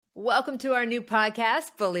Welcome to our new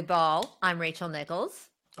podcast, Bully Ball. I'm Rachel Nichols.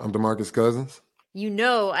 I'm Demarcus Cousins. You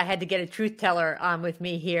know I had to get a truth teller on with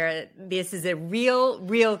me here. This is a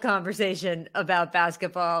real conversation about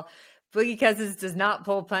basketball. Boogie Cousins does not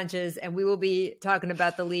pull punches, and we will be talking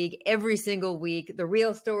about the league every single week. The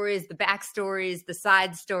real stories, the backstories, the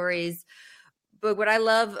side stories. But what I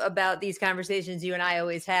love about these conversations you and I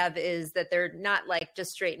always have is that they're not like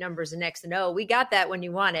just straight numbers and X and O. We got that when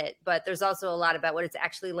you want it, but there's also a lot about what it's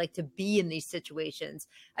actually like to be in these situations.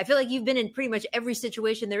 I feel like you've been in pretty much every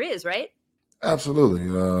situation there is, right? Absolutely.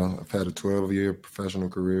 I've had a 12-year professional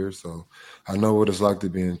career, so I know what it's like to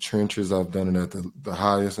be in trenches. I've done it at the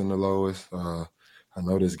highest and the lowest. I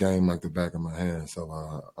know this game like the back of my hand,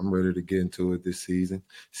 so I'm ready to get into it this season,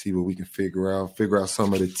 see what we can figure out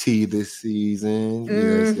some of the tea this season.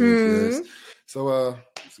 Yes. So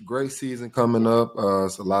it's a great season coming up.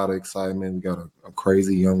 It's a lot of excitement. We got a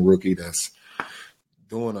crazy young rookie that's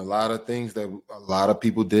doing a lot of things that a lot of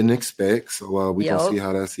people didn't expect. So we're going to see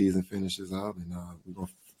how that season finishes out, and we're going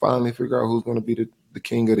to finally figure out who's going to be the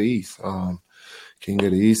king of the East. King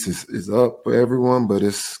of the East is up for everyone, but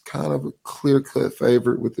it's kind of a clear-cut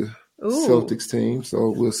favorite with the Celtics team.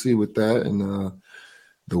 So we'll see with that. And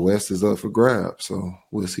the West is up for grabs. So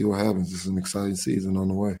we'll see what happens. It's an exciting season on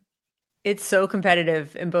the way. It's so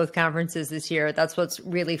competitive in both conferences this year. That's what's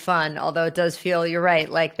really fun. Although it does feel, you're right,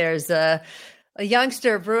 like there's a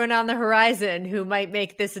youngster brewing on the horizon who might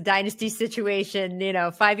make this a dynasty situation,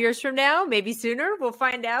 5 years from now, maybe sooner. We'll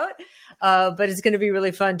find out. But it's going to be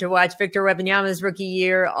really fun to watch Victor Wembanyama's rookie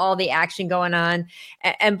year, all the action going on.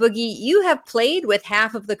 And Boogie, you have played with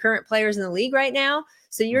half of the current players in the league right now.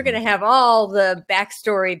 So you're going to have all the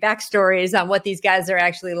backstories on what these guys are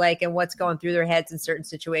actually like and what's going through their heads in certain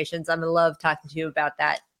situations. I'm going to love talking to you about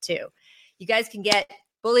that too. You guys can get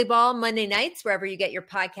Bully Ball Monday nights, wherever you get your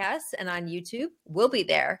podcasts, and on YouTube. We'll be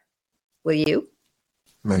there. Will you?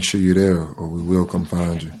 Make sure you're there or we will come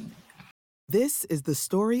find you. This is the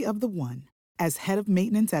story of the one. As head of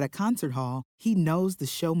maintenance at a concert hall, he knows the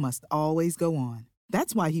show must always go on.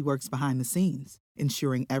 That's why he works behind the scenes,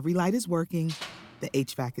 ensuring every light is working, the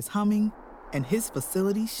HVAC is humming, and his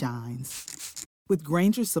facility shines. With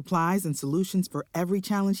Grainger's supplies and solutions for every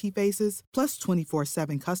challenge he faces, plus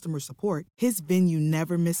 24/7 customer support, his venue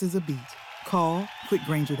never misses a beat. Call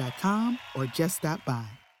quickgrainger.com or just stop by.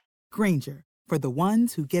 Grainger, for the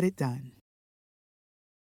ones who get it done.